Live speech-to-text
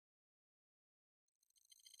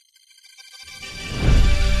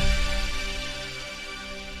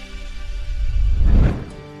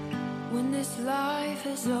life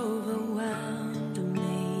has overwhelmed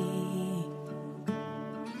me,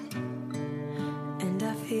 and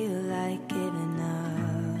I feel like giving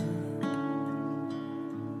up.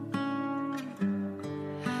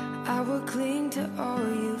 I will cling to all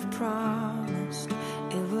you've promised,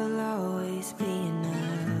 it will always be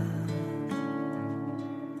enough.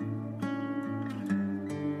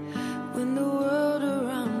 When the world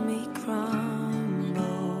around me crumbles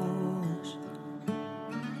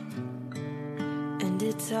and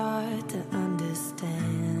it's hard to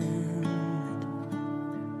understand,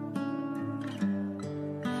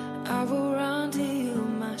 I will run to you,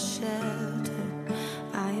 my shelter.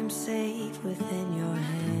 I am safe within your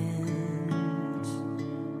hands.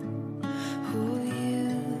 Oh, you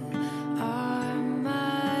are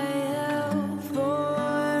my help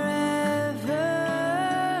forever.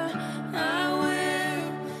 I will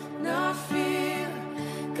not fear.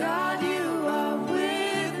 God, you are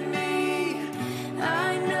with me.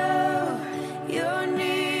 I know you're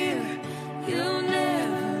near. You'll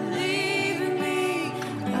never leave me.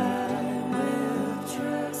 I will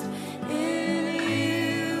trust in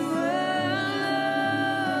you alone.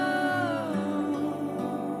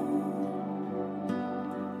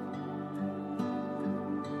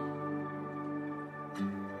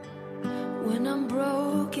 When I'm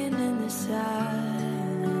broken in the silence,